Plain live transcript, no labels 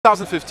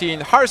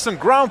2015 Hearthstone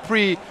Grand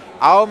Prix.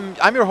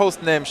 I'm your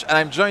host Nimsh, and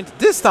I'm joined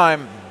this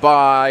time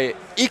by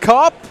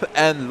Ekop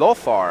and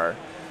Lothar.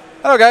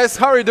 Hello guys,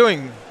 how are you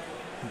doing?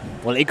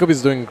 Well, Ekop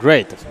is doing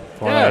great,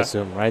 I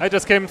assume, right? I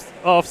just came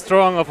off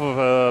strong off of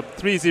a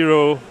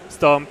 3-0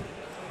 stomp.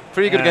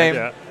 Pretty good game.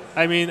 Yeah.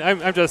 I mean,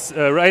 I'm just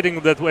riding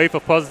that wave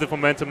of positive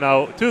momentum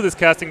now to this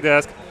casting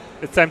desk.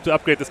 It's time to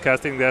upgrade this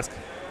casting desk.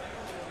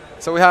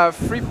 So we have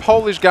 3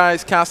 Polish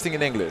guys casting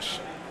in English.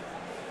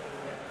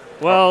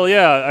 Well,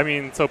 yeah, I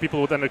mean, so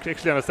people would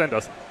actually understand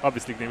us,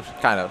 obviously, Nimsh.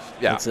 Kind of,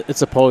 yeah.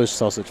 It's a Polish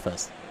sausage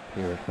fest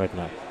here right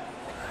now.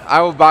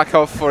 I will back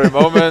off for a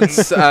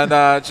moment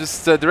and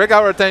just direct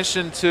our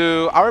attention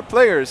to our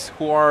players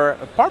who are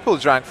Purple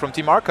Drank from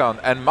Team Archon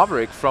and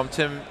Maverick from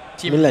Team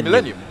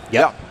Millennium.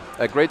 Yeah.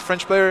 A great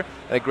French player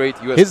and a great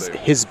US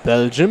player. He's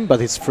Belgian, but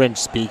he's French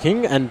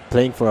speaking and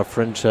playing for a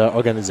French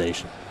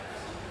organization.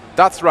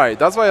 That's right.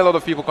 That's why a lot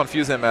of people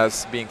confuse him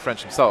as being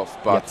French himself.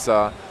 But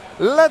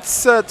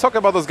let's talk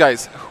about those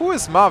guys. Who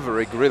is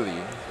Maverick really?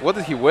 What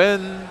did he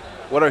win?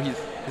 What are his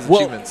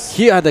achievements?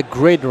 He had a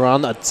great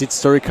run at Seed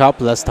Story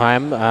Cup last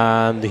time,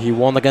 and he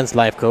won against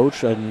Life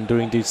Coach and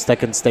during the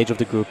second stage of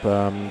the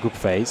group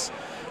phase.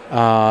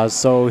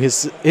 So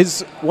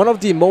he's one of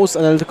the most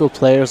analytical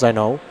players I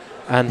know,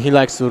 and he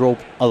likes to rope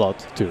a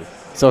lot too.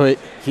 So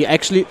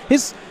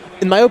he's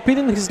in my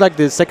opinion, he's like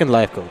the second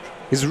Life Coach.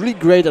 He's really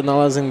great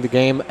analyzing the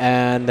game,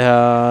 and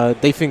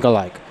they think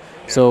alike.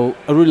 So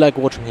I really like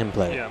watching him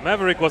play. Yeah,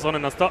 Maverick was on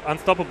an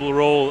unstoppable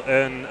role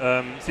in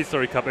Seed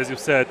Story Cup, as you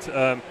said.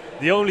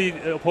 The only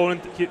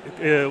opponent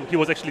he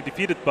was actually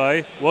defeated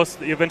by was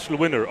the eventual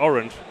winner,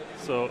 Orange.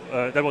 So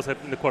that was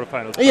in the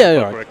quarterfinals.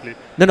 Yeah, correctly.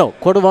 No,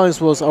 quarterfinals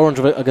was Orange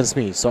against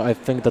me. So I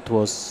think that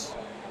was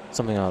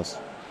something else.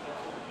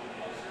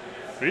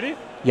 Really?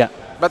 Yeah.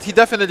 But he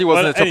definitely was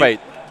in the top 8.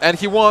 And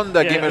he won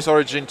the Gamers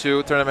Origin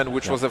 2 tournament,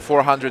 which was a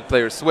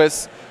 400-player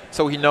Swiss.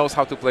 So he knows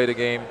how to play the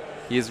game.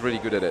 He is really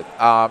good at it.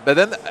 But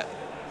then,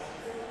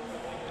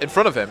 in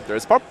front of him,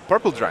 there's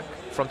Purple Drank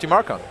from Team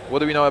Archon. What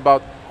do we know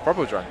about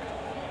Purple Drank?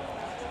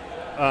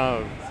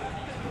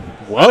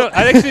 Well,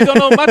 I actually don't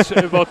know much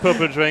about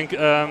Purple Drank.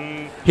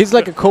 He's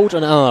like a coach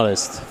and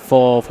analyst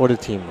for the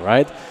team,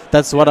 right?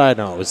 That's what I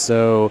know.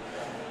 So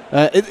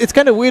it's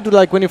kind of weird,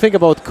 like when you think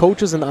about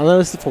coaches and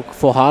analysts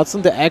for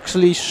Hearthstone, they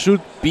actually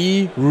should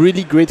be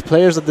really great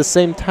players at the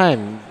same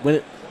time.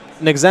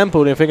 An example,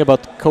 when you think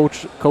about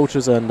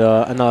coaches and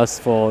analysts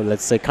for,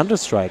 let's say,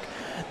 Counter-Strike,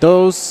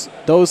 those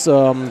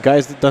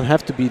guys don't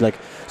have to be like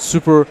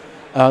super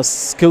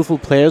skillful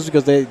players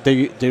because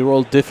their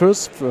role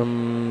differs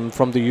from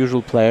the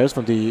usual players,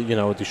 from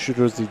the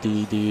shooters,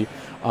 the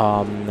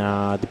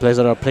players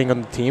that are playing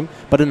on the team.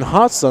 But in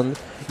Hearthstone,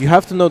 you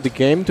have to know the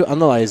game to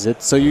analyze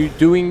it. So you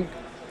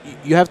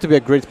have to be a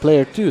great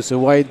player too. So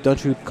why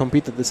don't you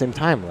compete at the same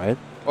time, right?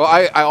 Well,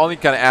 I only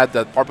can add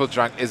that Purple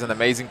Drank is an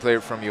amazing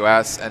player from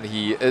US, and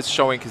he is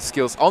showing his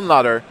skills on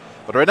ladder.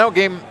 But right now,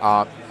 game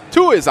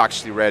 2 is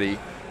actually ready,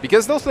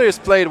 because those players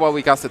played while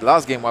we casted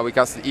last game, while we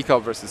casted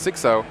Ekop versus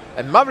 6-0,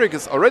 and Maverick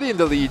is already in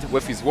the lead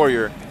with his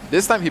Warrior.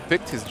 This time he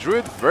picked his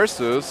Druid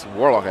versus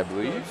Warlock, I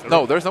believe.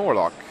 No, there's no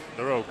Warlock.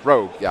 The Rogue.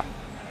 Rogue, yeah.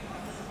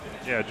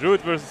 Yeah, Druid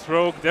versus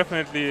Rogue,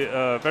 definitely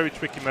a very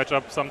tricky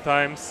matchup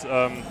sometimes.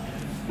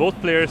 Both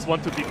players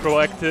want to be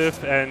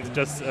proactive and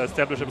just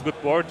establish a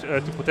good board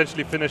to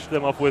potentially finish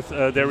them off with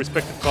their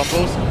respective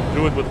combos.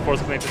 Druid with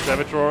Force Claim to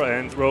Savage Roar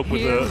and Rogue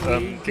with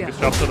the King's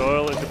Chopsted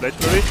Oil into Blade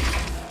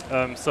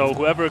Flurry. So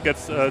whoever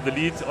gets the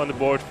lead on the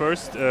board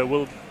first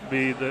will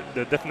be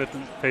the definite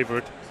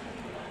favorite.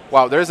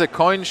 Wow, there's a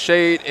coin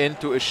shade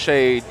into a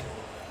shade.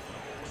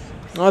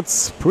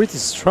 That's pretty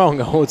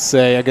strong, I would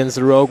say, against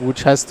the Rogue,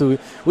 which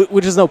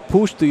is now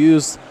pushed to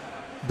use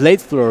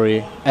Blade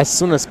Flurry as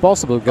soon as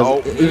possible,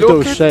 because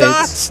look at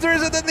that!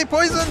 There's a Deadly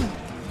Poison!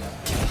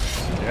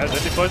 Yeah,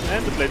 Deadly Poison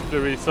and the Blade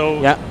Flurry, so...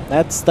 Yeah,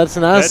 that's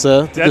an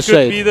answer to the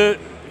shade. That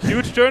could be the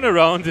huge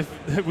turnaround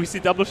if we see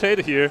double shade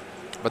here.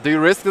 But do you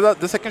risk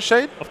the second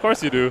shade? Of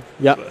course you do.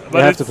 Yeah, but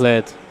you have to play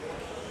it.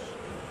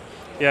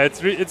 Yeah,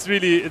 it's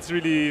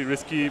really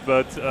risky,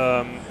 but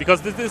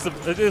because it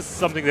is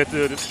something that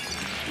the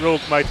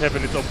Rogue might have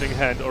in its opening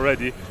hand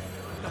already.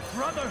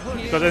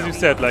 Because as you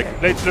said, like,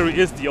 Blade Flurry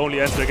is the only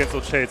answer against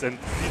those shades, and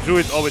the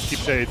Druids always keep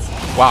shades.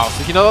 Wow,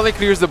 so he not only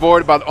clears the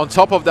board, but on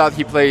top of that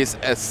he plays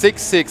a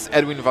 6-6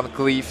 Edwin Van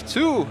Cleef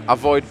to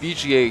avoid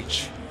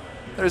BGH.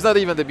 There's not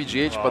even the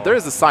BGH, but there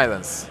is the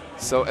silence.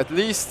 So at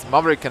least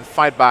Maverick can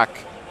fight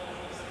back.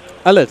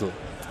 A little.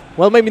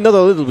 Well, maybe not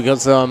a little,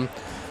 because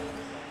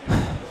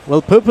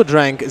well, Purple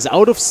Drank is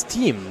out of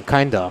steam,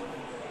 kinda.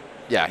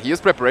 Yeah, he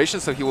has preparation,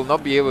 so he will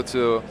not be able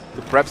to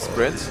prep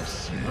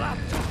sprints.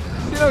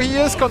 You know, he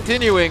is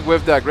continuing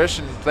with the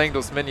aggression, playing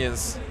those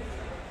minions.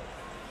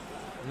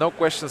 No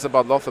questions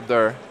about Lothar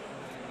there.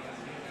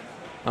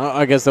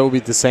 I guess that would be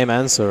the same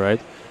answer, right?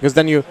 Because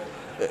then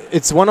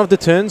it's one of the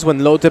turns when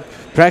Lothar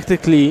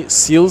practically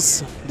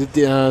seals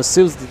the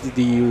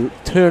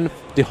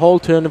whole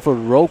turn for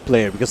Rogue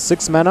player, because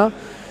 6 mana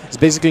It's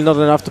basically not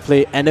enough to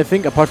play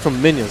anything apart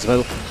from minions.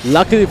 Well,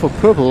 luckily for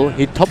purple,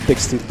 he top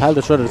decks the Pile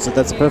the Shredder, so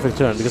that's a perfect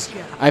turn, because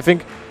I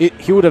think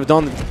he would have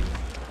done it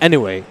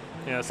anyway.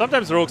 Yeah,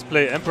 sometimes rogues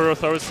play Emperor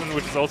Thorson,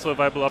 which is also a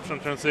viable option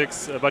on turn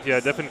 6, but yeah,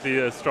 definitely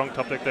a strong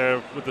top deck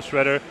there with the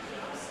Shredder.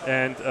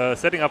 And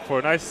setting up for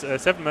a nice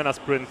 7-mana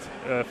sprint,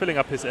 filling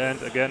up his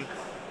end again.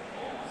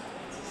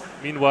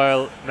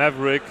 Meanwhile,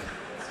 Maverick,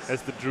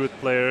 as the Druid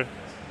player,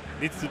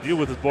 needs to deal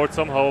with his board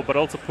somehow, but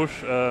also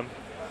push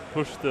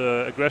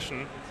the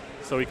aggression,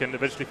 so he can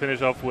eventually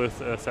finish off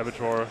with Savage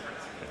Roar.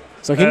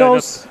 So he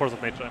knows Force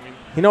of Nature, I mean.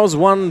 He knows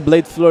one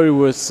Blade Flurry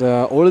was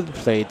already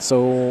played,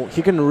 so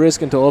he can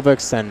risk into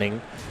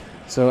overextending.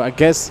 So I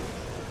guess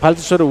Pile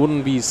the Shredder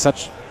wouldn't be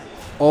such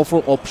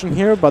awful option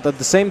here, but at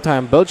the same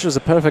time, Belcher is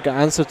a perfect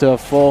answer to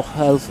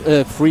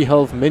a 3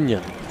 health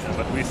minion. Yeah,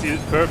 but we see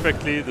it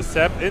perfectly. The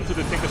sap into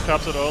the Tinker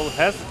Sharps at all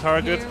has the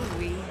target,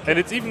 and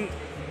it's even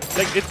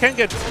like it can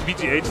get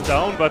VGH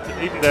down, but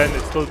even then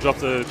it still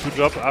drops a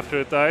 2-drop after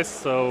it dies,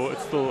 so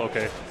it's still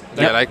okay.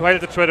 Yeah, like While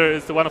the Shredder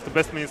is one of the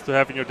best minions to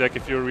have in your deck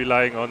if you're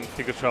relying on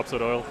Tinker Sharps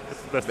at oil. It's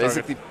the best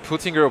basically target.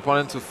 putting your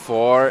opponent to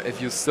 4.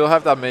 If you still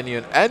have that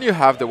minion and you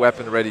have the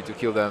weapon ready to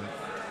kill them,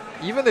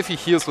 even if he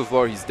heals with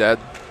lore, he's dead.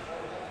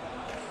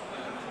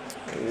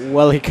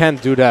 Well, he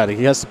can't do that.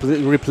 He has to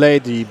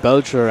replay the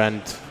Belcher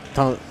and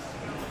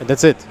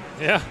that's it.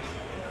 Yeah.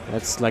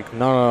 That's like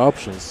none of our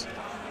options.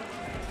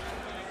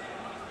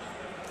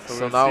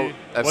 So now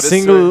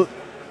single.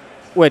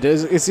 Wait,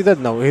 is he dead?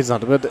 No, he's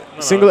not. But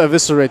single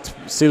Eviscerate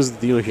seals the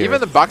deal here.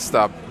 Even the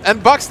Backstab.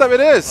 And Backstab it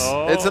is!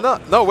 Oh. It's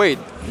enough. No, wait.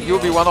 You'll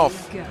be one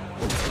off.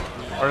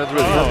 Or not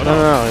really.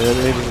 No,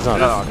 it's not.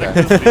 No,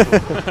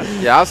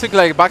 okay. Yeah, I was thinking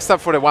like Backstab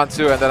for the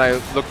 1-2, and then I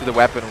looked at the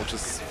weapon, which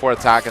is 4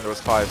 attack, and there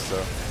was 5,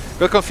 so...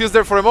 Got confused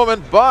there for a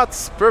moment,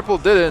 but Purple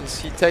didn't.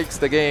 He takes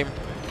the game.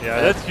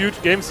 Yeah, that's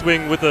huge game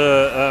swing with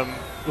the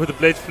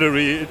Blade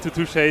Flurry into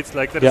 2 shades.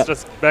 Like that is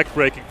just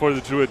backbreaking for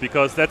the Druid,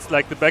 because that's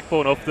like the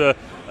backbone of the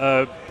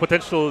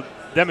potential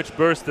damage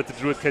burst that the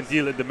Druid can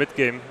deal in the mid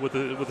game with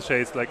the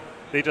shades. Like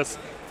they just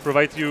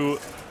provide you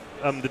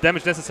the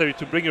damage necessary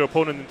to bring your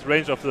opponent into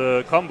range of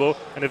the combo,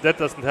 and if that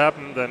doesn't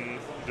happen, then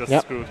you're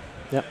just screwed.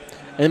 Yeah,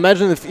 and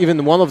imagine if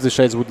even one of the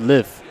shades would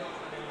live.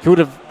 He would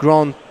have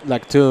grown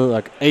like to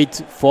like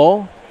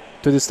 8-4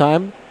 to this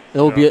time. It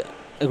will be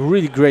a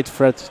really great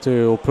threat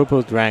to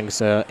Purple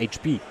Drank's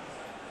HP.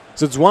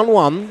 So it's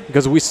 1-1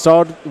 because we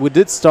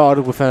did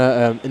start with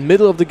in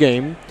middle of the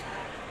game.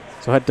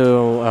 So had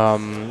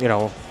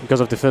to because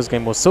of the first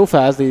game was so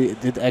fast, they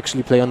did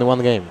actually play on the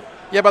 1 game.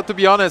 Yeah, but to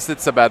be honest,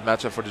 it's a bad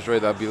matchup for the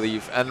Druid, I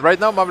believe. And right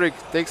now Maverick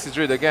takes his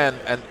Druid again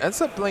and ends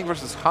up playing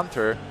versus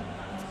Hunter.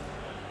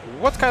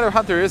 What kind of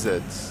Hunter is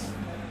it?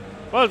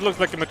 Well, it looks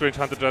like a mid-range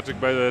Hunter, judging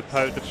by the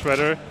Piloted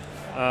Shredder.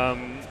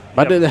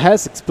 But it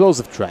has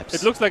explosive traps.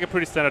 It looks like a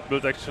pretty standard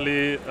build,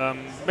 actually.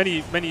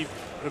 Many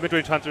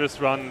mid-range Hunters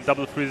run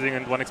double freezing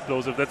and 1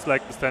 explosive. That's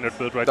like the standard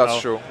build right now.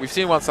 That's true. We've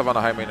seen one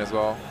Savannah High main as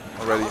well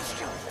already.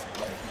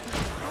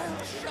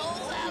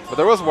 But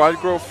there was Wild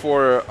Growth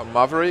for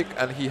Maverick,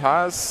 and he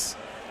has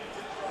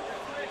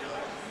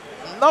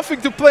nothing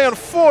to play on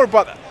 4,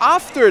 but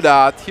after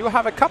that, he'll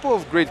have a couple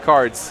of great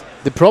cards.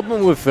 The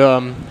problem with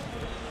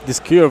this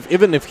curve,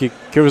 even if he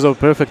curves out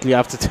perfectly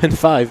after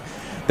 10-5,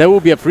 there will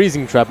be a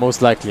freezing trap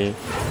most likely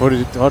for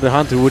the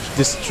Hunter, which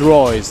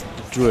destroys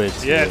the Druid.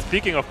 Yeah,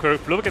 speaking of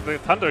curve, look at the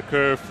Thunder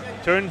curve.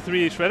 Turn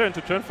 3 Shredder into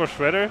turn 4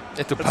 Shredder.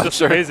 That's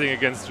just amazing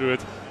against Druid.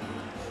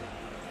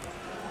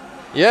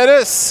 Yeah, it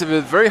is.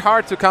 It's very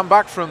hard to come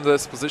back from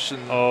this position.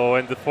 Oh,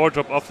 and the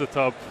 4-drop off the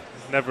top.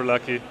 Never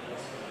lucky.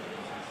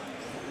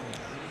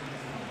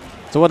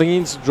 So what he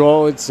needs to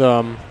draw, it's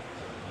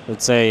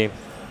let's say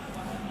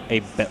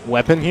a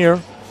weapon here.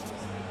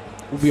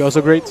 Would be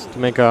also great to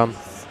make a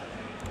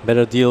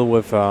better deal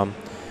with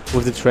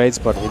the trades,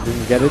 but he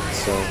didn't get it,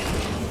 so I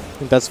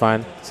think that's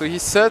fine. So he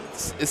is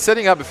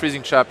setting up a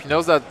freezing trap. He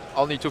knows that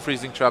only 2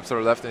 freezing traps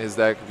are left in his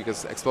deck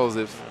because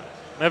explosive.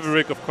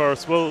 Maverick, of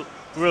course, will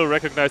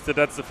recognize that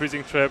that's a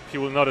freezing trap. He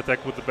will not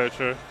attack with the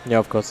Belcher. Yeah,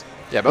 of course.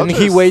 Yeah, and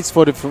he waits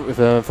for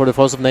the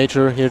Force of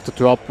Nature here to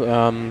drop.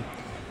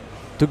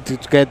 To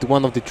get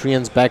one of the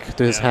Treants back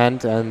to his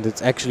hand, and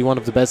it's actually one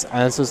of the best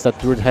answers that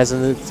Druid has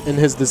in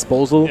his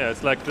disposal. Yeah,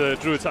 it's like the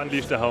Druids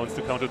unleash the Hounds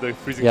to counter the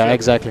freezing. Yeah,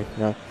 exactly.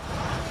 Yeah.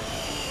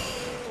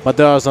 But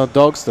there are not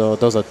dogs, though.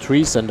 Those are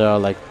trees, and they are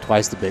like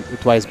twice big.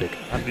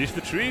 Unleash the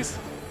trees.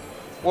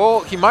 Well,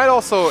 he might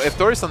also, if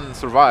Thorison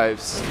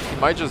survives, he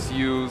might just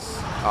use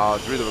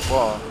Druid of the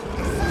Claw.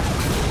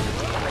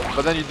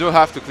 But then you do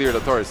have to clear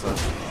the Thorison.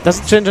 Does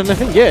it change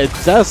anything? Yeah, it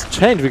does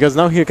change, because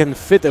now he can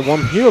fit a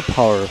 1 hero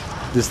power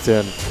this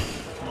turn.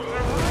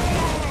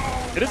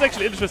 It is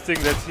actually interesting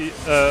that he,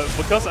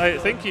 because I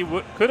think he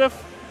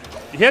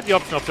he had the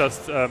option of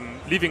just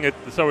leaving it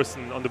the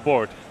Thorison on the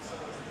board,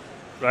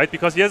 right?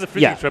 Because he has a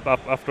freezing trap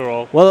up after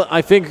all. Well,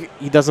 I think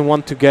he doesn't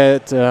want to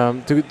get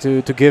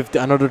to give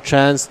another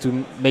chance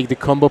to make the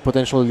combo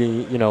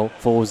potentially,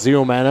 for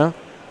 0 mana.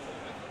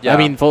 I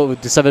mean, for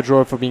the Savage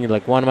Roar for being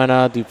like 1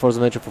 mana, the Force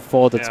of Nature for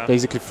 4, that's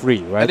basically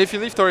free, right? And if you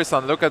leave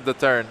Tori-san, look at the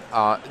turn.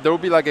 There will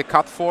be like a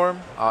cut form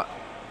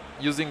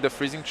using the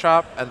Freezing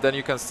Trap, and then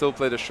you can still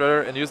play the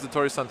Shredder and use the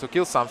Tori-san to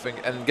kill something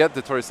and get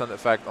the Tori-san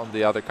effect on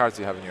the other cards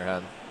you have in your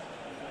hand.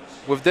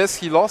 With this,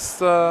 he lost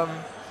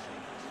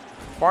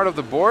part of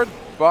the board,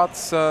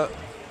 but...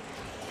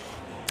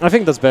 I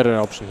think that's better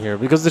option here,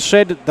 because the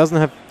Shade doesn't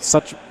have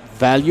such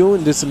value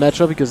in this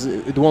matchup, because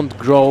it won't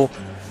grow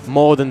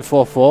more than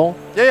 4/4.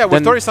 Yeah,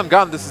 with Tori-san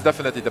gone, this is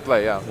definitely the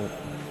play,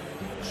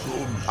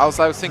 I was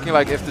thinking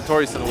like if the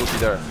Tori-san will be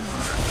there.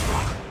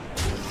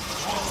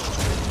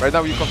 Right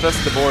now you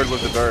contest the board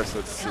with the burst, so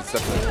it's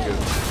definitely good.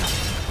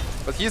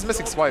 But he's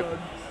missing swipe.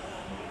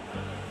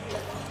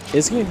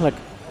 Basically, like,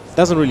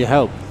 doesn't really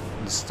help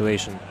in this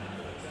situation.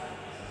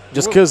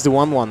 Just kills the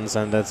 1/1s,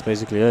 and that's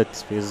basically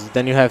it. Because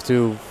then you have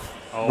to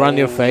run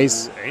your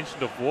face.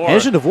 Ancient of War.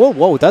 Ancient of War.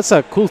 Whoa, that's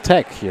a cool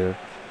tech here.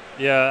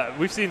 Yeah,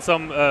 we've seen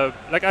some,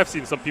 like I've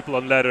seen some people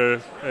on ladder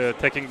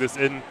taking this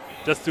in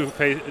just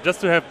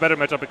to have better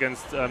matchup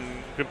against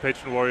Grim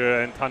Patron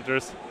Warrior and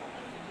Hunters.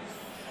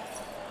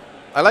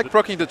 I like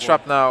proccing the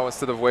trap now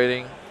instead of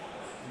waiting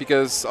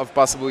because of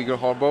possible Eager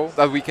Hornbow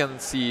that we can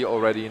see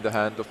already in the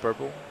hand of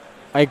purple.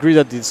 I agree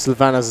that the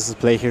Sylvanas is a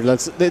play here.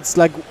 It's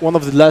like one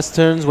of the last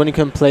turns when you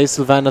can play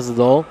Sylvanas at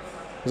all.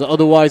 Because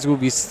otherwise we'll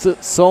be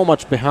so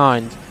much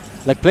behind.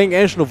 Like playing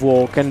Ancient of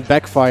War can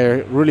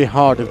backfire really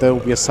hard if there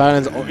will be a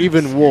silence or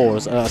even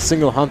wars, a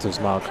single Hunter's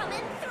Mark.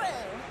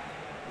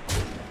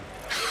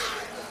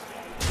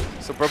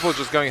 So purple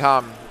just going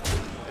ham.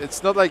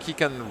 It's not like he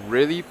can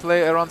really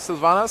play around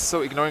Sylvanas,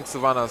 so ignoring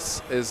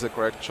Sylvanas is the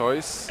correct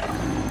choice.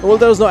 Well,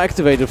 there's no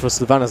activator for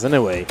Sylvanas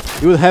anyway.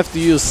 You will have to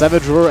use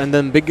Savage Roar and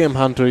then Big Game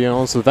Hunter your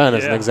own Sylvanas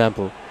as an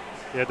example.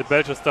 Yeah, the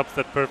Belcher stops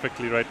that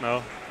perfectly right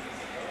now.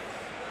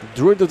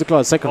 Druid of the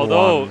Cloud, second one.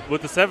 Although,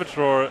 with the Savage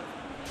Roar,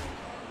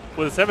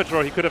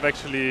 he could have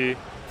actually,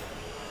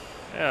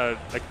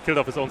 like killed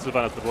off his own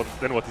Sylvanas. But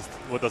then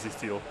what does he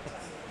steal?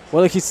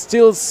 Well, he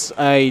steals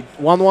a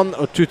 1/1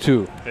 or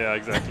 2/2. Yeah,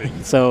 exactly.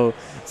 So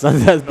it's not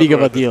that big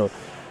of a deal.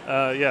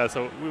 Yeah,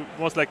 so we're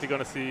most likely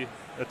gonna see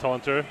a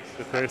Taunter.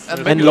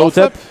 And low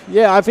tap?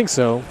 Yeah, I think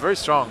so. Very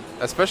strong,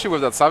 especially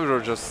with that Savage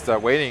Roar just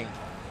waiting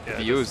to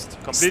be used.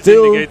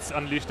 Completely negates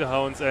Unleash the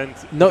Hounds and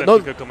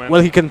command.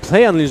 Well, he can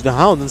play Unleash the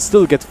Hound and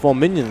still get 4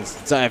 minions.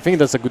 So I think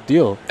that's a good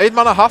deal. 8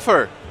 mana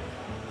Huffer.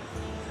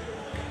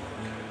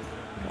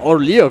 Or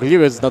Leo.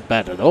 Leo is not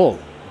bad at all.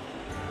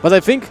 But I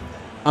think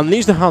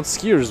Unleash the Hound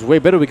Skier is way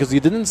better because you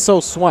didn't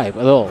swipe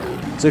at all.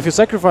 So if you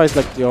sacrifice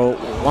like your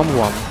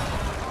 1/1,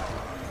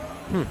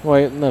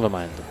 well, never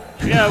mind.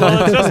 Yeah,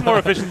 well, it's just more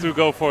efficient to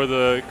go for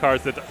the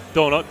cards that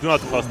do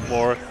not cost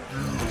more.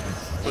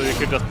 So you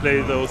can just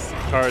play those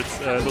cards,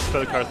 those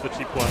spell cards, the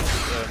cheap ones,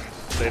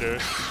 later.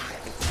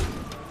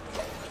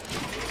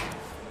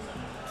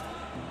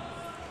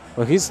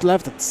 Well, he's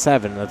left at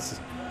 7. That's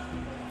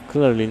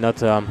clearly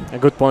not a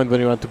good point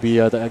when you want to be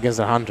against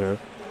a Hunter.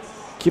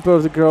 Keeper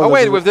of the Grove. Oh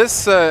wait, with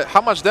this,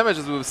 how much damage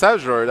is with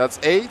Savage Roar? That's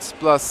 8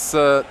 plus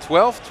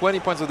 12, 20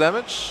 points of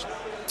damage.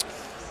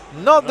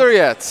 Not there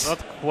yet. Not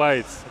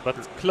quite, but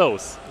it's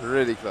close.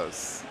 Really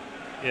close.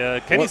 Yeah,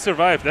 can he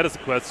survive? That is the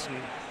question.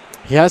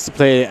 He has to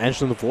play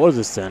Ancient of War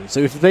this turn. So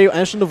if you play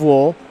Ancient of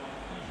War,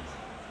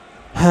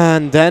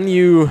 and then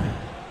you...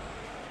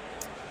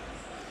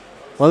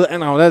 Well,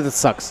 no, that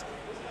sucks.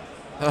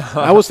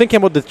 I was thinking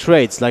about the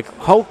trades. Like,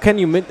 how can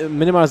you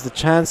minimize the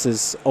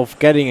chances of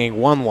getting a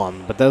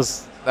 1/1? But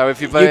there's... Now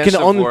if you play you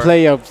can only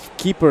play a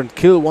Keeper and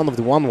kill one of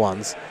the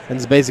 1/1s, and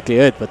it's basically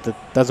it, but that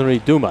doesn't really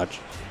do much.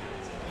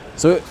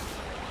 So,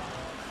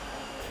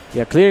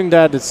 yeah, clearing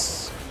that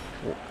is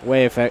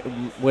way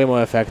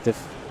more effective.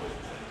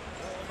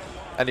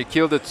 And you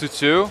kill the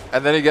 2/2,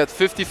 and then you get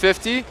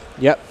 50-50.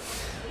 Yep.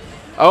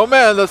 Oh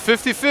man, that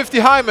 50-50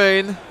 high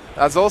main.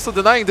 That's also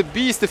denying the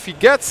beast if he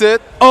gets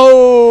it.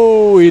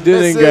 Oh, he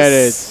didn't get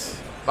it.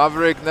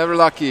 Maverick, never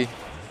lucky.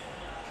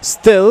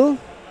 Still,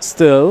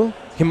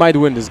 he might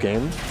win this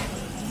game.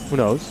 Who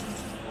knows?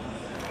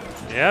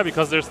 Yeah,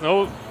 because there's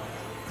no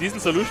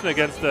decent solution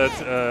against that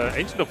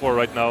Ancient of War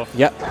right now.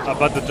 Yeah.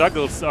 But the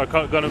juggles are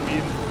gonna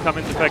come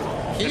into effect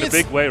in a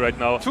big way right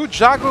now. 2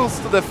 juggles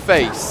to the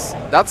face.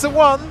 That's a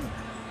 1.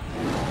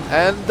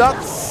 And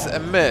that's a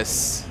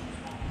miss.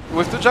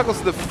 With 2 juggles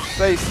to the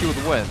face, he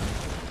would win.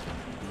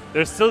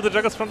 There's still the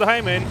juggles from the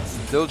high main.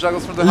 Still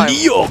juggles from the high main.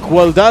 Leok,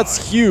 well,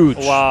 that's huge.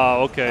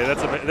 Wow, okay,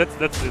 that's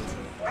it.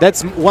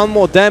 That's 1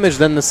 more damage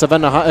than the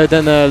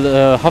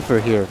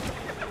Huffer here.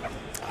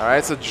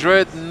 Alright, so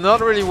Druid not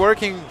really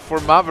working for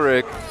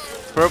Maverick.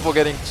 Purple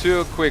getting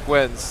 2 quick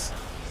wins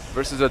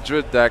versus a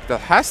Druid deck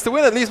that has to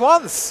win at least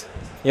once.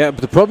 Yeah,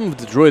 but the problem with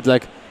the Druid,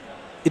 like,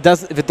 if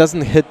it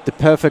doesn't hit the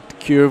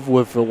perfect curve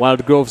with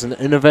Wild Groves and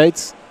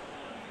Innovates,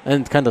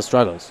 and it kind of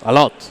struggles a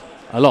lot,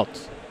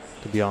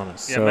 to be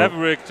honest. Yeah, so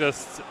Maverick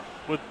just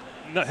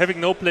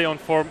having no play on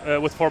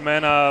with 4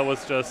 mana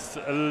was just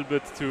a little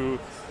bit too.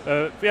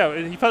 Yeah,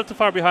 he fell too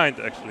far behind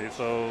actually.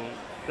 So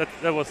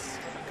that was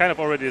kind of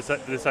already a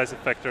decisive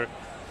factor.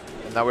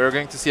 And now we're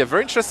going to see a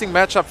very interesting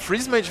matchup,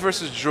 Freeze Mage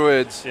versus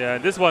Druid. Yeah,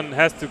 and this one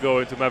has to go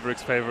into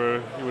Maverick's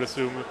favor, you would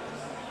assume.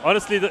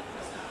 Honestly,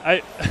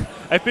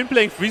 I've been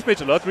playing Freeze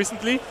Mage a lot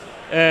recently,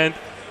 and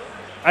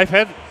I've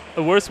had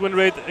a worse win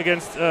rate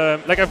against,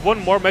 like I've won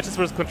more matches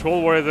versus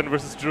Control Warrior than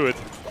versus Druid.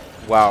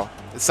 Wow,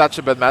 it's such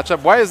a bad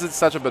matchup. Why is it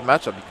such a bad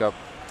matchup, Jakob?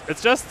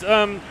 It's just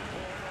the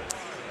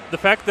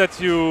fact that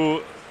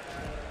you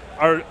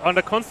are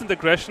under constant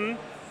aggression,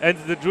 and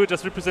the Druid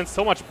just represents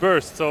so much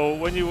burst. So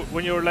when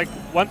you're like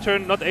one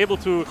turn not able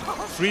to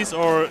freeze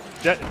or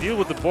deal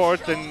with the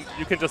board, then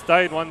you can just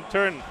die in one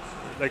turn,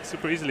 like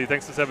super easily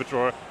thanks to Savage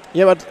Roar.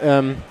 Yeah,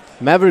 but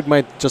Maverick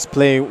might just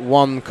play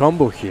one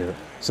combo here.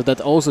 So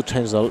that also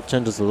changes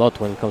a lot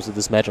when it comes to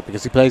this matchup,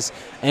 because he plays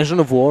Ancient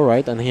of War,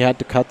 right? And he had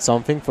to cut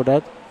something for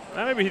that.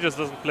 Maybe he just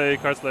doesn't play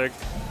cards like,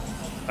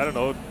 I don't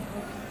know,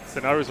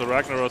 Scenarios or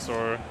Ragnaros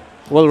or...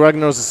 Well,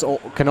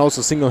 Ragnaros can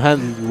also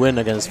single-handedly win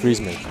against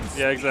Freeze Mage.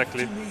 Yeah,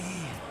 exactly.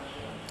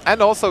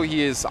 And also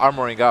he is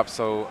armoring up,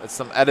 so it's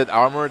some added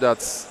armor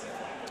that's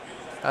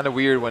kind of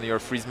weird when you're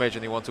Freeze Mage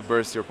and you want to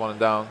burst your opponent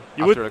down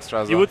after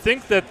Extraza. You would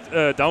think that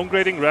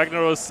downgrading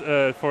Ragnaros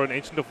for an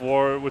Ancient of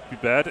War would be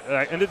bad,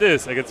 and it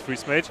is against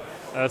Freeze Mage.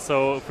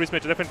 So Freeze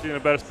Mage definitely in a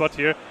better spot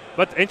here.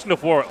 But Ancient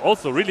of War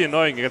also really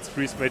annoying against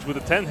Freeze Mage with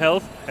a 10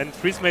 health, and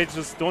Freeze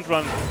Mages don't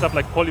run stuff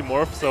like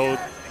Polymorph, so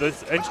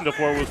this Ancient of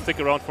War will stick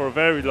around for a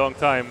very long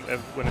time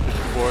when it hits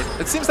the board.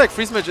 It seems like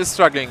Freeze Mage is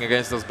struggling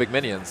against those big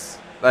minions,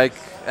 like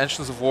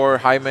Ancients of War,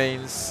 High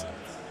Mains,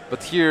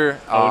 but here...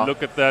 oh,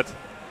 look at that.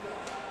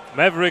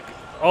 Maverick,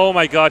 oh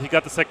my god, he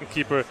got the second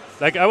keeper.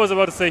 Like I was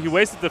about to say, he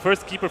wasted the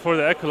first keeper for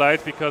the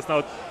Acolyte because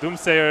now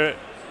Doomsayer,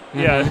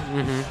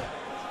 yeah.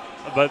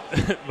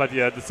 But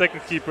yeah, the second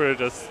keeper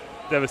just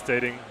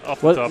devastating off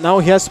the top. Well, now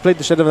he has to play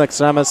the Shadow of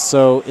Naxxramas,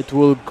 so it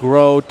will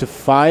grow to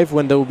 5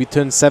 when there will be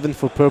turn 7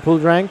 for purple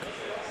rank.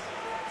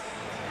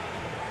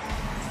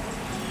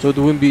 So it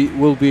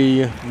will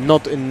be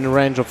not in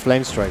range of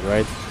Flame Strike,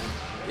 right?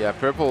 Yeah,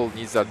 purple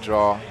needs that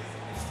draw.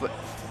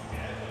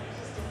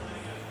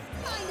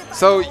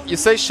 So you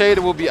say Shade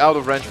will be out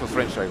of range for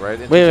Flame Strike,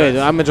 right? Wait,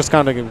 I'm just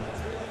counting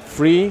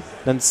 3,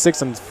 then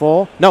 6 and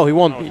 4. No, he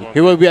won't be.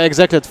 He will be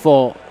exactly at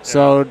 4. Yeah.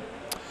 So,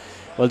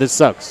 well, this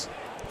sucks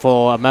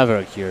for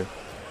Maverick here.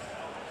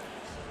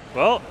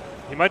 Well,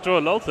 he might draw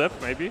a lull tap,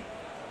 maybe.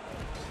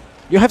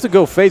 You have to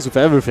go face with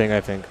everything, I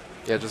think.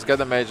 Yeah, just get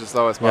the mage as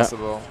low as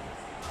possible.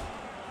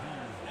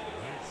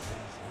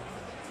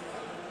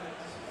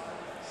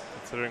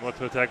 Considering what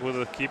to attack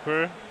with a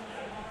keeper.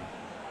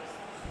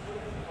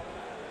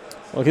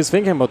 Well, he's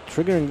thinking about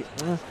triggering.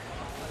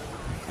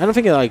 I don't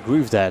think I agree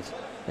with that.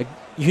 Like,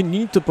 you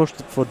need to push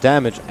for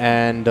damage,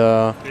 and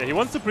yeah, he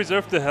wants to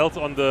preserve the health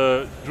on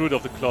the Druid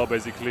of the Claw,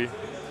 basically,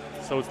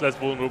 so it's less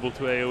vulnerable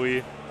to AOE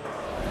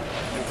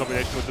in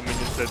combination with the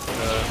minions that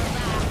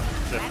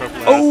purple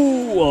has.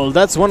 Oh, well,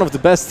 that's one of the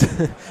best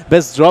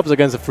best drops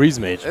against a Freeze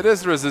Mage. It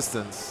is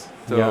resistance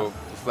to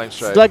Flame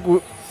Strike.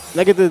 It's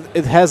like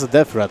it has a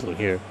death rattle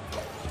here.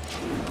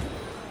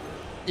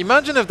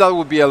 Imagine if that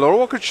would be a Lore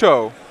Walker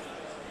Cho.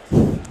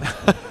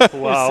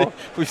 Wow.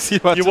 We've seen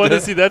what you want to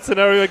see that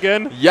scenario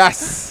again?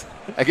 Yes!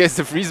 Against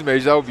the Freeze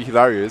Mage, that would be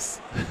hilarious.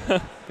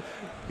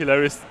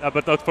 Hilarious,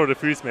 but not for the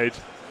Freeze Mage.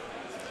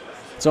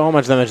 So how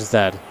much damage is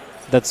that?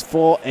 That's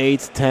 4,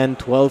 8, 10,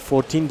 12,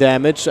 14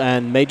 damage,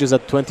 and Mage is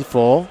at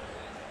 24.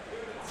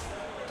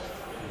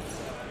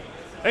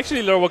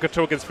 Actually, Lore Walker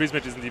Cho against Freeze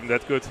Mage isn't even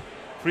that good.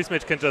 Freeze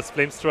Mage can just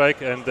Flame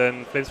Strike, and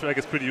then Flame Strike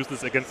is pretty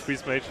useless against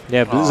Freeze Mage.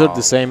 Yeah, Blizzard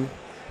the same.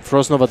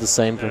 Frost Nova the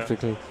same,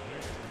 practically.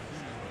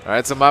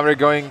 Alright, so Maverick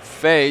going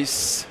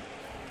face.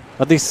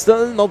 But he's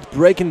still not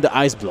breaking the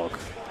ice block.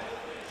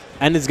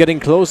 And it's getting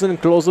closer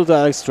and closer to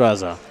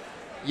Alexstrasza.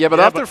 Yeah, but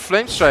after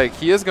Flame Strike,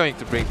 he is going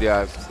to break the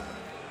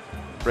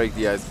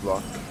ice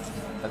block.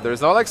 And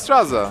there's no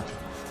Alexstrasza.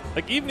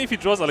 Like, even if he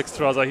draws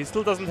Alexstrasza, he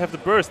still doesn't have the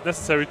burst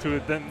necessary to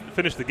then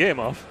finish the game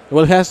off.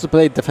 Well, he has to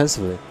play it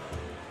defensively.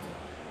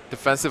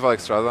 Defensive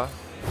Alexstrasza?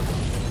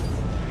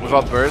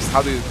 Without burst?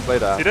 How do you play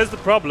that? See, that's the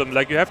problem.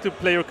 Like, you have to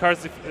play your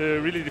cards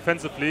really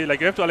defensively.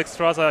 Like, you have to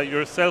Alexstrasza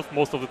yourself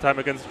most of the time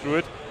against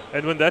Druid.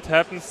 And when that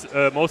happens,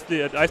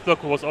 mostly an Ice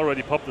Block was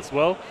already popped as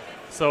well.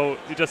 So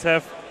you just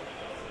have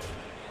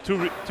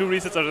two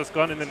resets are just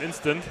gone in an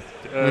instant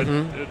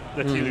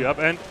that heal you up.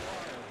 And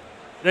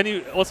then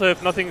you also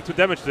have nothing to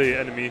damage the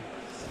enemy.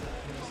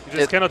 You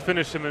just cannot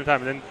finish him in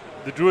time. And then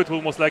the Druid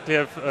will most likely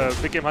have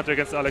Big Game Hunter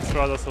against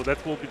Alexstrasza, so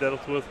that will be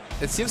dealt with.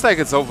 It seems like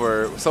it's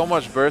over. So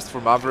much burst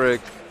for Maverick.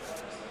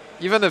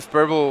 Even if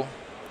purple...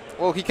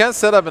 Well, he can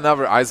set up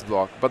another Ice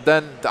Block, but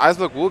then the Ice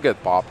Block will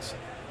get popped.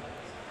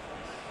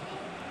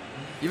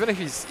 Even if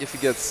he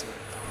gets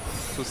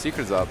 2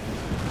 Secrets up.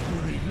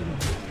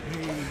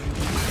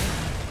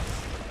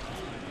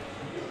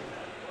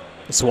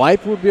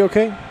 Swipe would be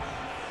okay.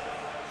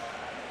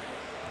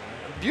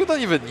 You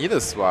don't even need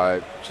a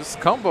swipe. Just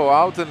combo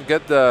out and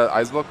get the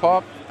Ice Block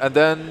pop, and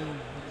then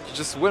you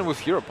just win with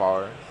hero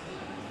power.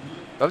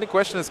 The only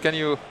question is, can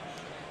you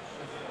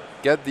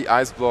get the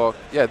Ice Block?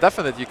 Yeah,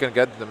 definitely you can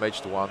get the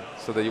Mage to 1,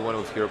 so that you win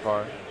with hero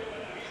power.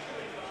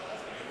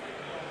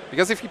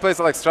 Because if he plays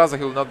Alexstrasza,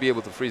 he will not be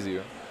able to freeze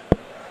you.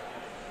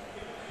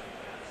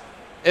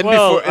 And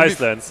well, before,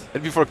 Icelands.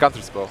 And before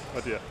counterspell.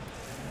 But yeah.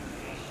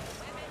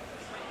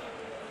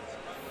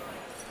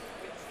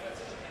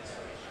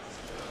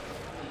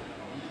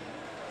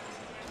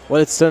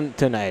 Well, it's turn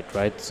 8,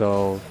 right?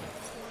 So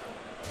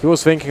he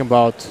was thinking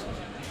about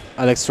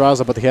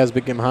Alexstrasza, but he has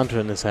Big Game Hunter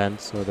in his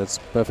hand, so that's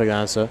perfect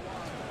answer.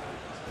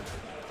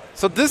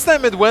 So this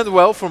time it went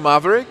well for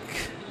Maverick.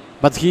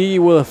 But he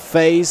will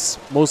face,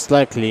 most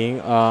likely,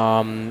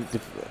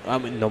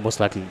 most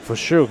likely, for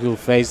sure, he'll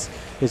face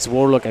his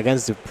Warlock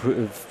against the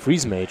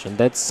Freeze Mage, and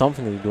that's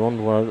something you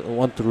don't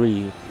want to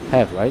really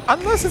have, right?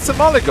 Unless it's a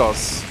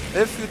Malygos.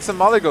 If it's a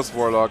Malygos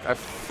Warlock, I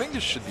think you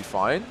should be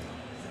fine.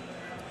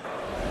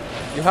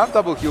 You have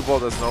double heal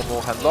bolt as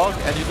normal handlock,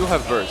 and you do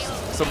have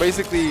burst. So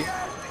basically,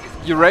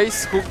 you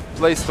race who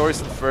plays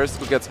Thorsten first,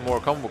 who gets more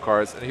combo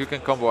cards, and who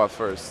can combo out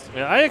first.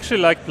 Yeah, I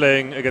actually like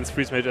playing against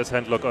Freeze Mage as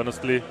handlock,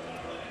 honestly.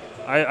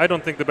 I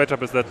don't think the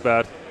matchup is that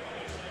bad.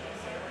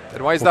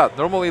 And why is that?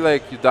 Normally,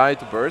 like, you die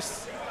to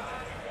burst.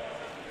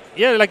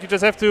 Yeah, like you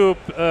just have to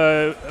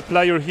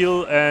apply your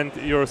heal and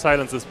your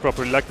silences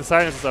properly. Like the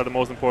silences are the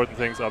most important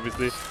things,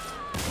 obviously.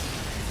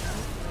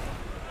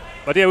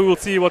 But yeah, we will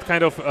see what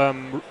kind of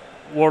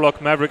Warlock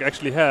Maverick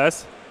actually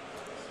has.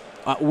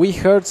 We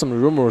heard some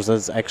rumors that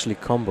it's actually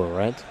combo,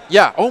 right?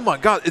 Yeah, oh my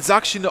god, it's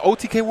actually the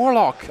OTK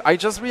Warlock. I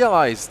just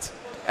realized.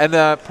 And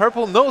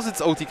Purple knows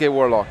it's OTK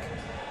Warlock.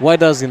 Why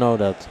does he know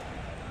that?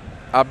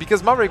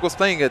 Because Maverick was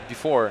playing it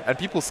before, and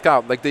people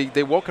scout. Like,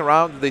 they walk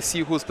around, they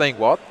see who's playing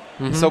what.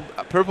 So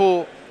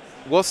Purple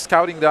was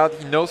scouting that.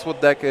 He knows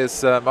what deck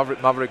is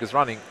Maverick is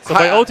running. So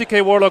by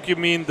OTK Warlock, you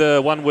mean the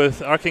one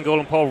with Arcane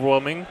Golem power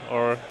roaming,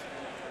 or?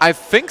 I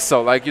think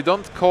so. Like, you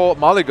don't call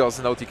Malygos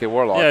an OTK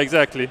Warlock. Yeah,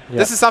 exactly. Yeah.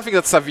 This is something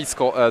that Savitz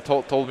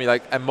told me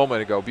like a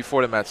moment ago,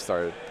 before the match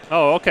started.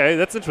 Oh, okay,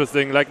 that's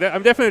interesting. Like,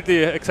 I'm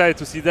definitely excited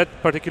to see that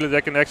particular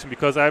deck in action,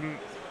 because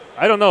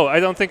I don't know. I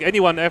don't think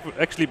anyone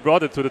actually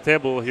brought it to the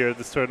table here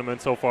this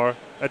tournament so far.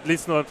 At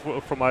least not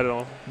from, I don't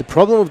know. The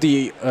problem with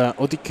the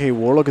OTK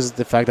Warlock is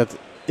the fact that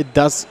it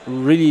does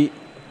really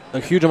a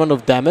huge amount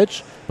of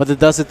damage, but it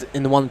does it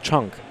in one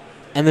chunk.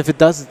 And if it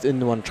does it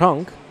in one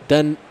chunk,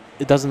 then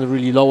it doesn't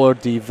really lower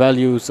the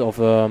values of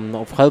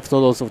health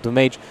totals of the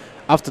mage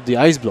after the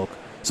ice block.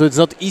 So it's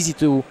not easy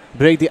to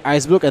break the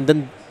ice block and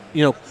then,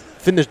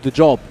 finish the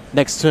job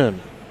next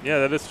turn. Yeah,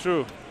 that is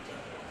true.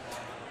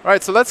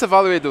 Alright, so let's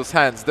evaluate those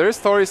hands. There is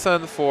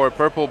Thorsten for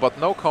Purple, but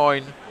no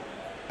coin.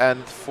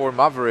 And for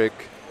Maverick...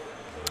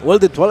 Well,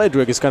 the Twilight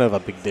Drake is kind of a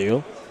big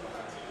deal.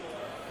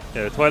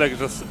 Yeah,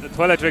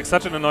 Twilight Drake is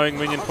such an annoying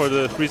minion for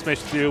the Freeze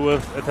Mage to deal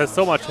with. It has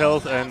so much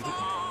health, and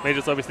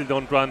mages obviously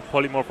don't run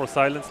Polymorph or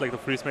Silence, like the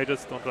Freeze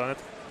Mages don't run it.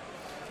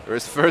 There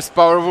is first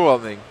power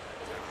overwhelming.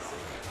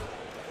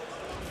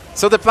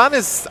 So the plan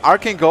is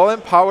Arcane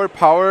Golem,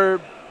 power,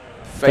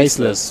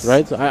 faceless,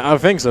 right? I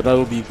think so. That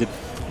will be the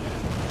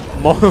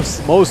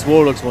most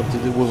Warlocks want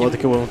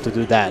to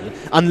do that.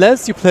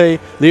 Unless you play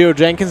Leo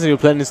Jenkins and your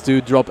plan is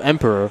to drop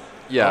Emperor.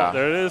 Yeah. Oh,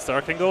 there it is,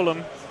 Arcane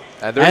Golem.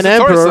 And there's an the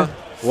Emperor.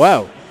 Thorsten.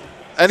 Wow.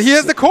 And he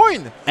has the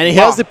coin. And he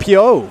has the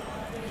PO.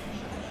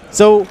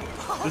 So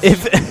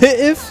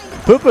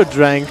if Purple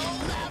drank,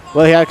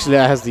 well, he actually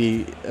has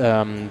the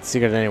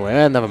secret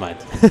anyway. Never mind.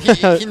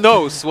 he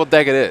knows what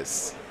deck it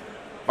is.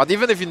 But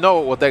even if you know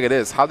what deck it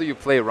is, how do you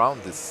play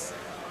around this?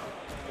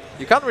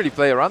 You can't really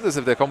play around this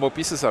if the combo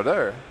pieces are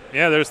there.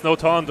 Yeah, there's no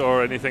taunt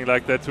or anything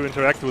like that to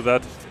interact with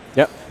that.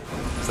 Yep.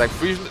 It's like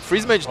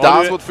Freeze Mage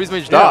does what Freeze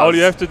Mage does. All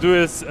you have to do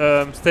is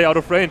stay out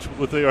of range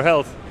with your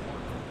health.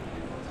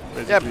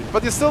 Basically. Yeah,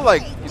 but you still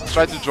you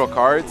try to draw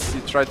cards,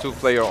 you try to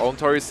play your own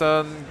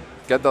Thorsten,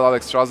 get the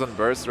Alexstrasza and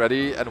burst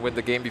ready, and win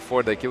the game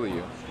before they kill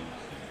you.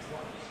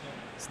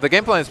 So the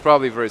game plan is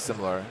probably very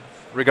similar,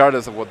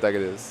 regardless of what deck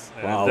it is.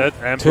 Wow. That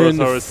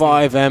Emperor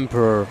 5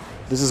 Emperor.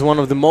 This is one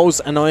of the most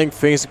annoying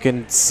things you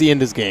can see in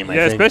this game, I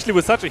think. Especially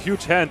with such a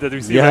huge hand that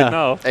we see right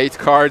now. 8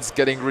 cards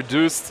getting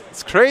reduced.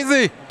 It's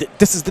crazy.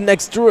 This is the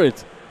next Druid.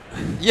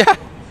 Yeah.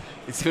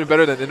 It's even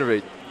better than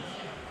Innovate.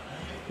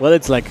 Well,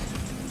 it's like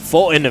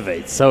 4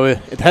 Innovates, so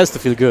it has to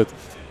feel good.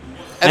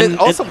 And it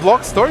also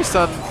blocks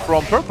Thorsten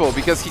from Purple,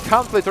 because he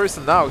can't play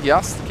Thorsten now. He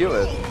has to kill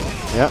it.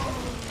 Yeah.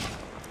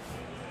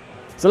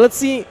 So let's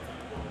see.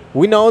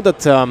 We know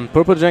that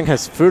Purple Jank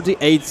has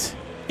 38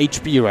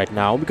 HP right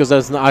now, because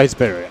there's an Ice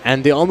Barrier.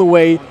 And the only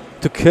way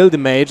to kill the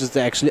mage is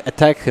to actually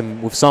attack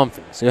him with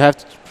something. So you have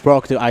to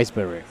proc the Ice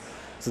Barrier.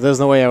 So there's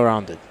no way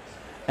around it.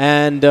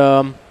 And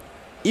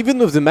even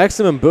with the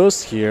maximum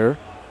burst here,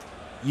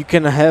 you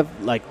can have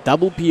like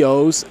double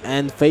POs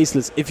and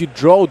faceless if you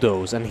draw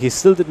those, and he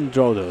still didn't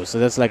draw those. So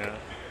that's like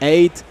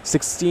 8,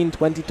 16,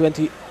 20,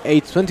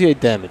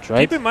 28 damage,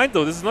 right? Keep in mind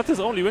though, this is not his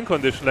only win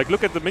condition. Like,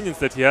 look at the minions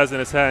that he has in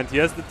his hand. He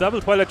has the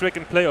double Twilight Drake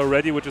in play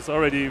already, which is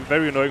already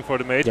very annoying for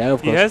the mage. Yeah,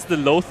 of course. He has the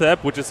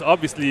Loatheb, which is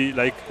obviously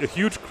like a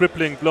huge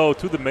crippling blow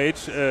to the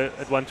mage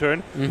at one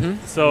turn.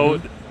 So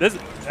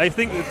I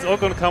think it's all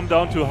going to come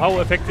down to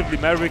how effectively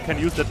Maverick can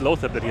use that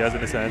Loatheb that he has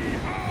in his hand.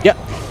 Yeah.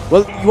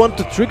 Well, you want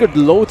to trigger the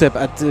Loatheb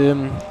at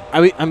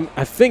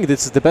I think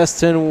this is the best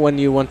turn when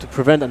you want to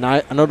prevent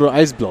another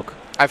ice block.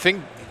 I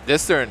think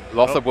this turn,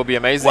 Lothar will be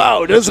amazing.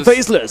 Wow, there's a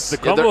faceless. The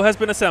combo has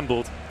been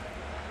assembled.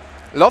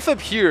 Lothar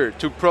here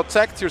to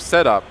protect your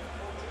setup.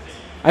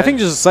 I think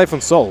just a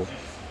Siphon Soul.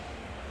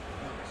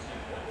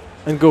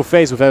 And go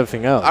face with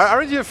everything else.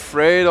 Aren't you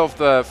afraid of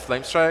the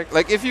Flame Strike?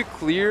 Like, if you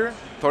clear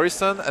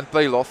Toristan and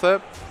play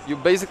Lothar, you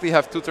basically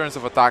have 2 turns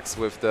of attacks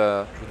with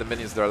the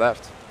minions that are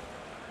left.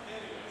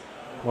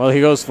 Well,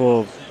 he goes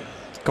for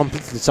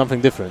completely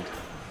something different.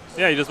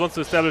 Yeah, he just wants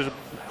to establish a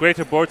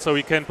greater board so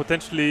he can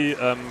potentially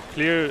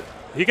clear...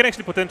 He can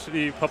actually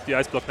potentially pop the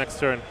ice block next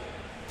turn.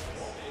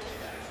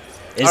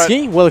 Is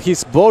he? Well,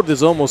 his board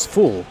is almost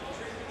full.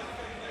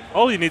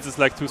 All he needs is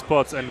like 2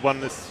 spots and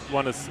one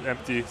is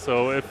empty.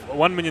 So if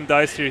 1 minion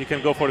dies here, he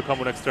can go for the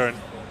combo next turn.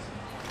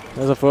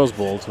 There's a first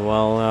bolt.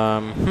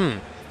 Well,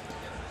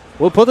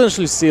 we'll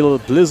potentially steal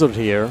Blizzard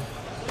here.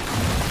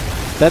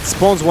 That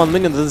spawns 1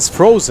 minion that is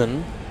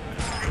frozen.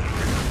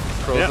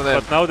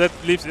 But now that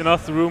leaves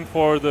enough room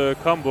for the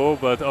combo,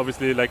 but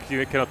obviously like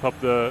he cannot pop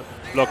the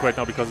block right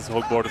now because his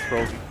whole board is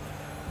frozen.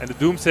 And the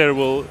Doomsayer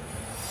will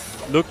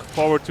look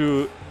forward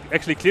to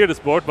actually clear this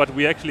board, but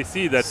we actually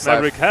see that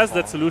Maverick has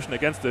that solution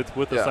against it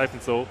with the Siphon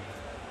Soul.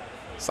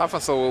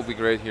 Siphon Soul will be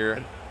great here.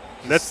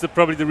 And that's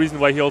probably the reason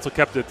why he also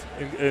kept it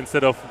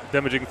instead of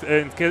damaging,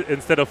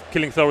 instead of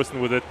killing Thoristan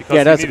with it,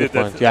 because he needed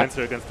that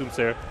answer against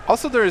Doomsayer.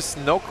 Also, there is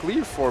no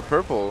clear for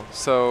purple,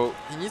 so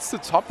he needs to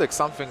top deck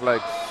something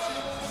like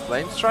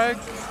Flame Strike.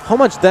 How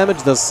much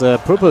damage does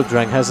Purple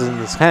Drank has in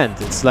his hand?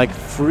 It's like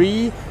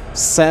 3,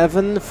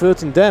 7,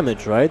 13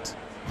 damage, right?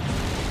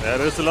 Yeah,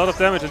 there's a lot of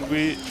damage, and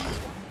we...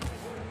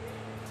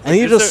 And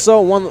he just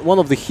saw one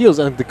of the heals,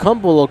 and the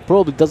combo lock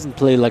probably doesn't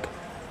play like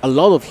a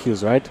lot of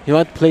heals, right? He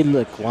might play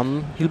like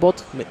 1 heal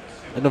bot.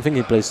 I don't think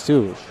he plays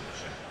 2.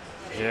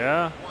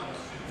 Yeah,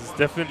 it's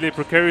definitely a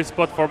precarious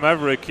spot for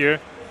Maverick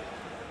here.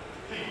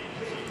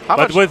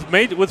 But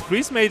with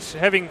Freeze Mage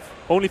having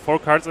only 4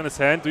 cards on his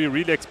hand, do you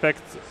really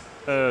expect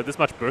this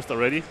much burst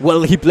already?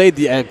 Well, he played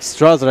the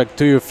extras like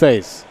to your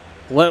face.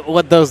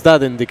 What does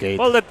that indicate?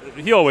 Well, that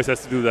he always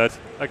has to do that,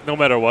 like no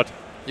matter what.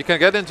 You can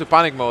get into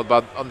panic mode,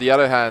 but on the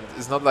other hand,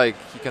 it's not like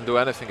he can do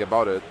anything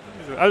about it.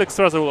 Alex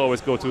Strasser will always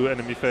go to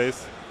enemy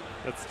phase.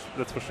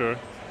 That's for sure.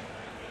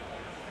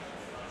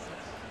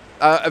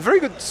 A very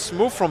good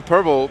move from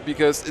Purple,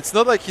 because it's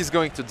not like he's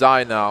going to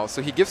die now,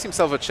 so he gives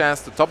himself a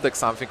chance to top deck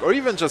something, or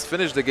even just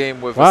finish the game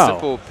with a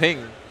simple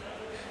ping.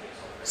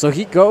 So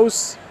he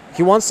goes,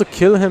 he wants to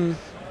kill him.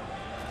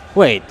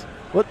 Wait,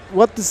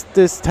 what does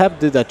this tab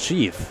did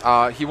achieve?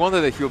 He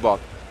wanted a heal bot.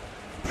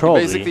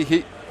 Probably. Basically,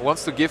 he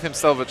wants to give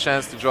himself a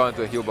chance to draw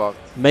into a heal bot.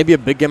 Maybe a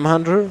big game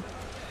hunter?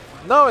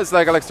 No, it's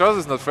like Alexstrasza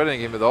is not threatening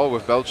him at all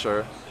with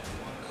Belcher.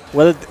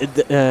 Well,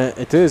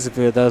 it is if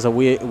there's a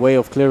way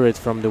of clear it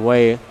from the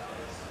way.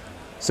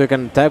 So you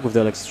can attack with the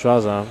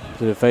Alexstrasza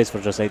to the face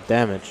for just 8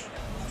 damage.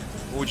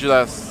 Would you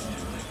last?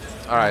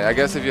 Alright, I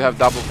guess if you have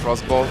double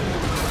crossbow,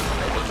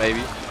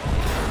 maybe.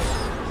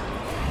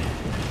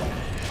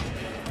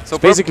 So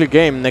it's basically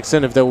game next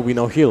turn if there will be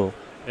no heal.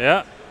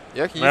 Yeah.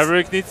 Yeah,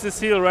 Maverick needs this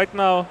heal right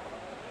now.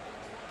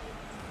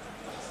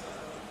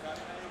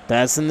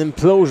 That's an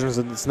implosion,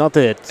 so it's not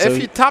it. So if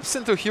he taps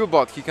into heal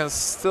bot, he can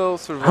still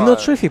survive. I'm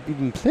not sure if he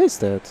even plays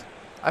that.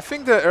 I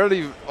think the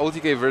early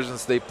OTK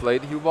versions, they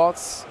played heal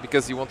bots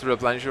because you want to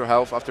replenish your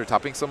health after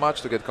tapping so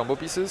much to get combo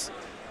pieces.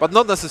 But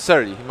not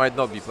necessarily. He might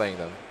not be playing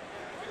them.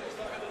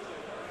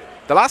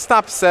 The last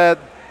tap said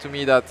to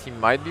me that he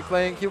might be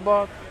playing heal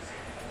bot.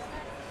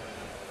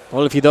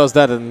 Well, if he does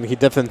that, then he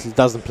definitely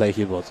doesn't play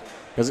heal bot.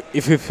 Because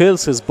if he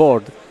fills his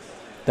board,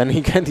 then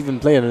he can't even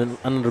play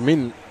another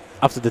min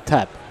after the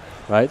tap,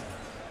 right?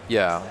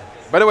 Yeah.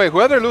 By the way,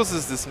 whoever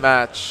loses this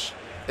match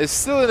is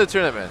still in the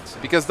tournament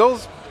because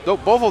both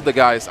of the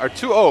guys are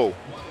 2-0.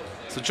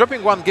 So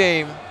dropping 1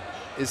 game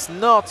is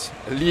not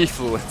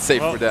lethal, let's say,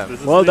 for them.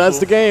 Well, that's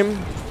the game.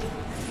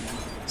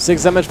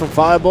 6 damage from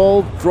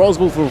Fireball,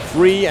 Crossbow for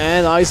 3,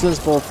 and Icelands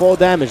for 4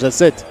 damage.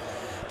 That's it.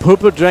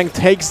 Purple Drank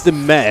takes the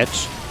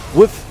match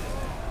with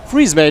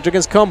Freeze Mage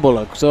against Combo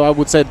Lock. So I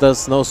would say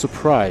there's no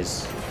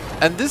surprise.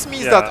 And this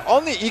means that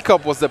only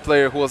Ecop was the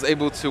player who was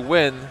able to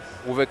win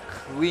with a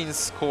clean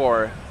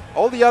score.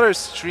 All the other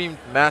streamed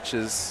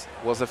matches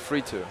was a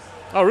 3-2.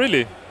 Oh,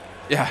 really?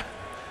 Yeah.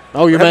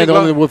 Oh, you meant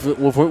only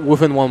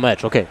within 1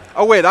 match. Okay.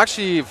 Oh, wait.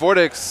 Actually,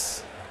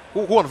 Vortex...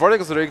 Who won?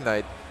 Vortex or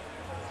Ignite?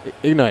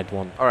 Ignite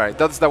won. All right.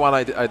 That's the one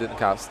I didn't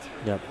cast.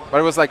 Yeah. But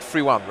it was like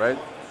 3-1, right?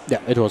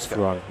 Yeah, it was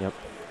 3-1. Yep.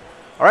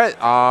 All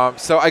right.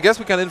 So I guess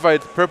we can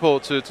invite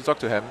Purple to talk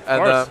to him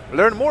and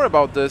learn more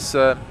about this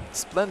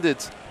splendid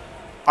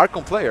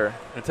Archon player.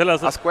 And tell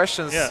us... Ask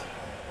questions. Yeah.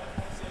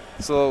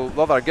 So,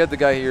 Lothar, get the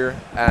guy here.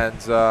 And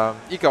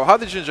Iko, how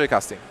did you enjoy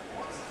casting?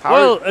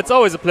 Well, it's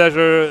always a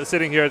pleasure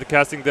sitting here at the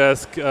casting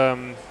desk.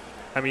 I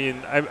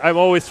mean, I'm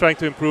always trying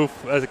to improve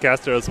as a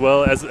caster as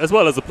well as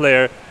a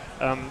player.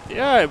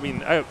 Yeah, I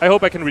mean, I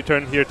hope I can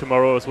return here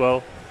tomorrow as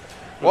well.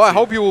 Well, I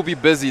hope you will be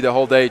busy the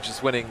whole day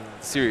just winning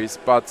series,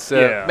 but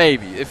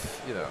maybe,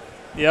 if, you know.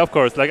 Yeah, of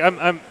course. Like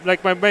I'm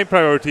like my main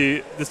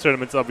priority this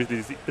tournament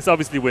is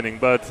obviously winning,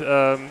 but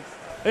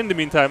in the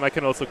meantime I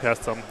can also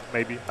cast some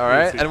maybe. All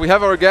right, and we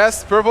have our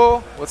guest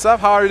Purple. What's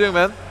up? How are you doing,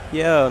 man?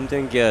 Yeah, I'm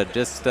doing good.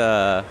 Just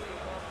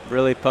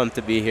really pumped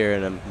to be here,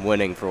 and I'm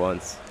winning for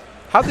once.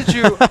 How did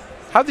you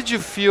how did you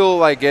feel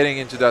like getting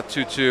into that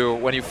 2-2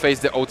 when you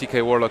faced the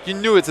OTK Warlock? You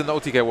knew it's an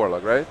OTK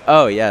Warlock, right?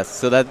 Oh yes,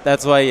 so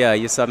that's why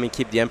you saw me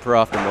keep the Emperor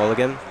off the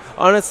mulligan.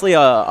 Honestly,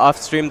 off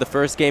stream, the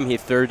first game he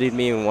 30'd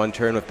me in one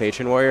turn with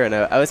Patron Warrior, and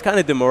I was kind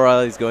of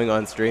demoralized going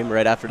on stream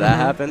right after that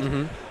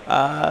happened.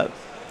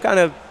 Kind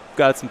of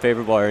got some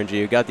favorable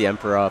RNG, got the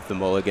Emperor off the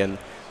mulligan.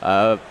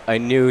 I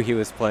knew he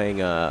was playing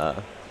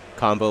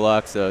combo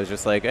lock, so I was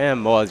just like,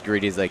 I'm as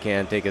greedy as I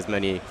can, take as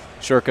many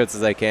shortcuts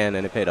as I can,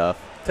 and it paid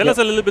off. Tell us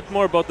a little bit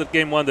more about that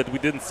game 1 that we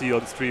didn't see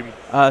on stream.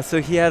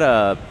 So he had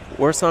a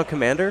Warsong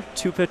Commander,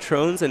 2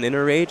 Patrons, an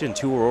Inner Rage, and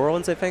 2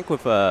 Aurorans, I think,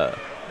 with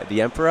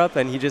the Emperor up,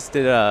 and he just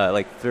did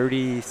like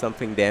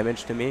 30-something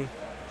damage to me.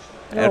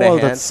 Oh, well,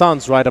 that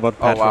sounds right about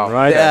Patron,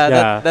 right?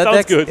 Yeah, that sounds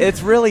deck's good.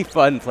 It's really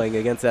fun playing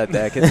against that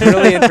deck. It's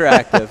really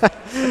interactive.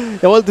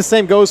 Yeah, well, the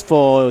same goes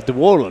for the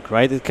Warlock,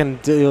 right? It can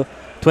deal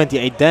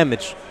 28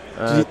 damage.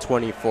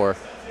 24.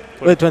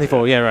 Wait,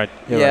 24, yeah, right.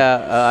 Yeah,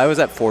 right. I was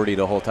at 40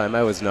 the whole time.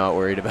 I was not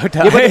worried about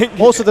dying. Yeah, but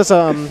also there's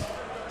I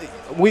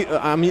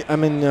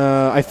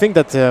think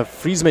that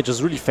Freeze Mage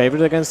is really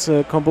favored against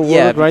combo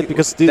Warlock, right?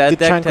 Because the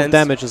chunk of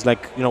damage is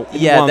like, you know,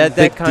 one that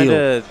big kind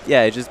deal. of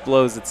it just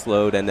blows its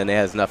load, and then it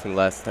has nothing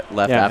left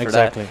after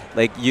exactly. that.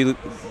 Like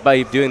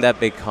by doing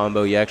that big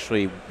combo, you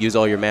actually use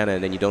all your mana,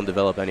 and then you don't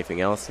develop anything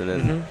else. And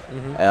then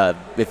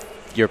if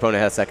your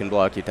opponent has second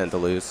block, you tend to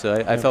lose.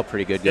 So I felt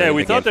pretty good going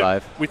into game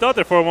 5. We thought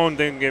they 4-1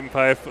 in game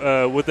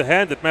 5 with the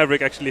hand that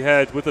Maverick actually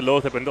had with the low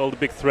tap and all the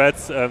big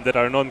threats that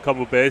are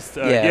non-combo based.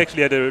 He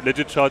actually had a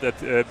legit shot at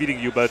beating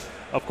you, but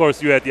of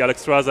course you had the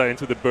Alexstrasza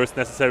into the burst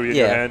necessary in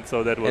your hand,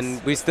 so that was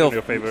in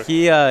your favor.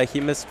 He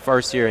missed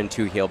Farseer and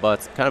 2 heal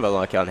bots, kind of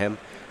unlucky on him.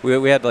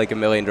 We had like a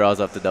million draws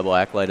off the double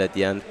Acolyte at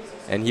the end,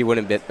 and he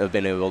wouldn't have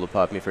been able to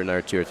pop me for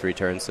another 2 or 3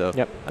 turns. So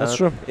that's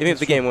true. Even if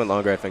the game went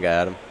longer, I think I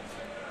had him.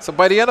 So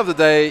by the end of the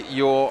day,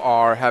 you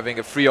are having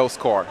a 3-0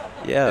 score.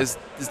 Yeah. Is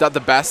that the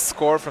best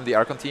score from the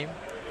Archon team?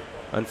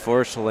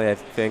 Unfortunately, I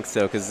think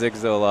so, because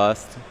Zigzo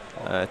lost.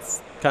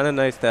 It's kind of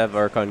nice to have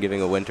Archon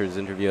giving a Winters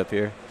interview up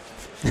here.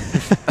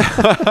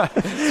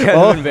 It's kind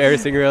of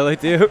embarrassing, really,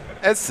 too.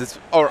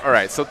 All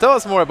right, so tell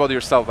us more about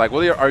yourself. Like,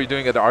 what are you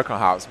doing at the Archon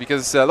house?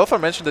 Because Lothar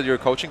mentioned that you're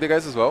coaching the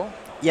guys as well.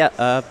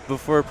 Yeah,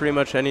 before pretty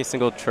much any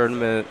single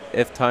tournament,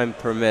 if time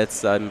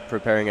permits, I'm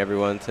preparing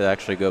everyone to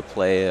actually go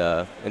play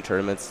in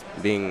tournaments,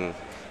 if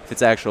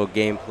it's actual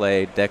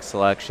gameplay, deck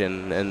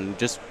selection, and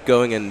just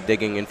going and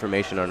digging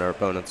information on our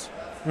opponents.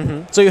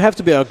 So you have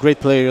to be a great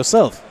player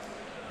yourself.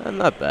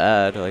 Not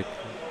bad. Like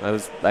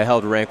I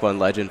held rank 1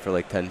 legend for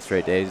like 10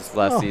 straight days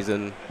last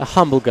season. A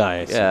humble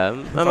guy. Yeah,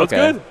 I'm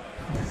okay. Good.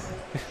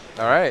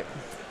 All right.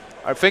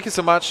 Thank you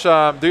so much.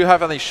 Do you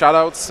have any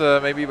shout-outs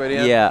maybe by the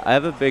end? Yeah, I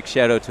have a big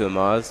shout-out to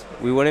Amaz.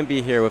 We wouldn't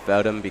be here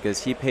without him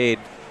because he paid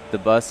the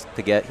bus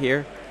to get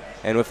here,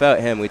 and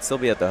without him, we'd still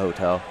be at the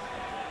hotel.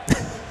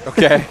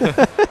 Okay.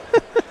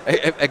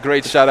 a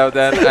great shout-out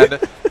then. And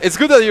it's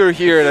good that you're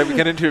here, that we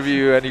can interview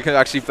you, and you can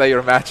actually play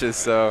your matches.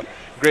 So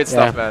great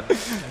stuff, man.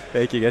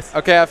 Thank you, guys.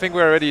 Okay, I think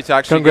we're ready to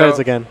actually go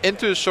again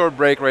into a short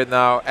break right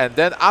now. And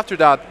then after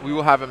that, we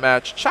will have a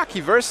match. Chucky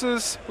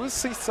versus,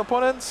 who's his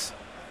opponents?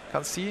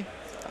 Can't see.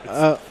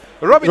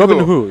 Robin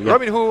Who. Yeah.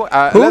 Robin Who.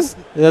 That's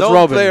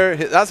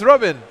Robin. That's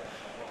Robin.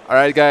 All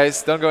right,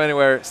 guys, don't go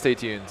anywhere. Stay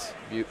tuned.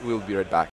 We'll be right back.